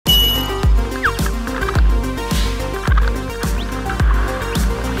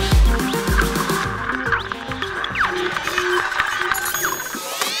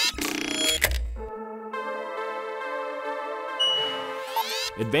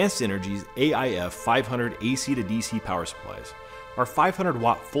Advanced Energy's AIF-500 AC to DC power supplies are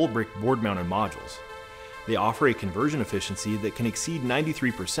 500-watt full-brick board-mounted modules. They offer a conversion efficiency that can exceed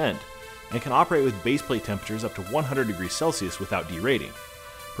 93% and can operate with base plate temperatures up to 100 degrees Celsius without derating,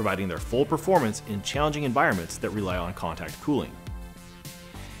 providing their full performance in challenging environments that rely on contact cooling.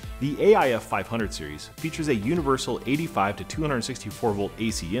 The AIF-500 series features a universal 85 to 264 volt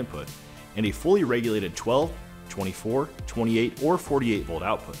AC input and a fully regulated 12, 24, 28, or 48 volt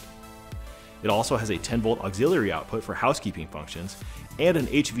output. It also has a 10 volt auxiliary output for housekeeping functions and an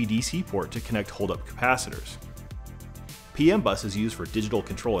HVDC port to connect hold-up capacitors. PM bus is used for digital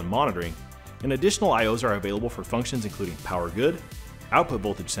control and monitoring, and additional I/Os are available for functions including power good, output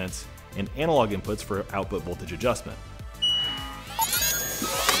voltage sense, and analog inputs for output voltage adjustment.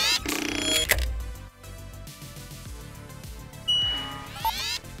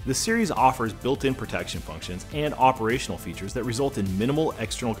 The series offers built-in protection functions and operational features that result in minimal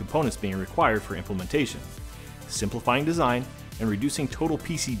external components being required for implementation, simplifying design and reducing total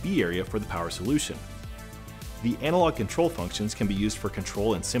PCB area for the power solution. The analog control functions can be used for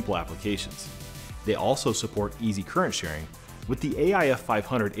control in simple applications. They also support easy current sharing, with the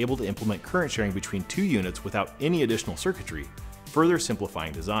AIF-500 able to implement current sharing between two units without any additional circuitry, further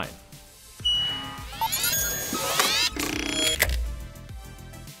simplifying design.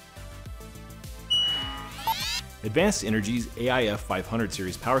 Advanced Energy's AIF-500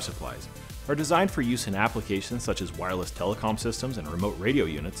 series power supplies are designed for use in applications such as wireless telecom systems and remote radio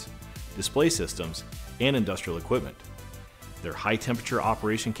units, display systems, and industrial equipment. Their high temperature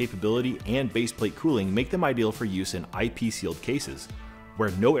operation capability and base plate cooling make them ideal for use in IP sealed cases,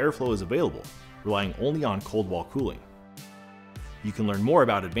 where no airflow is available, relying only on cold wall cooling. You can learn more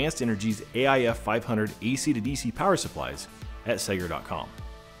about Advanced Energy's AIF-500 AC to DC power supplies at Sager.com.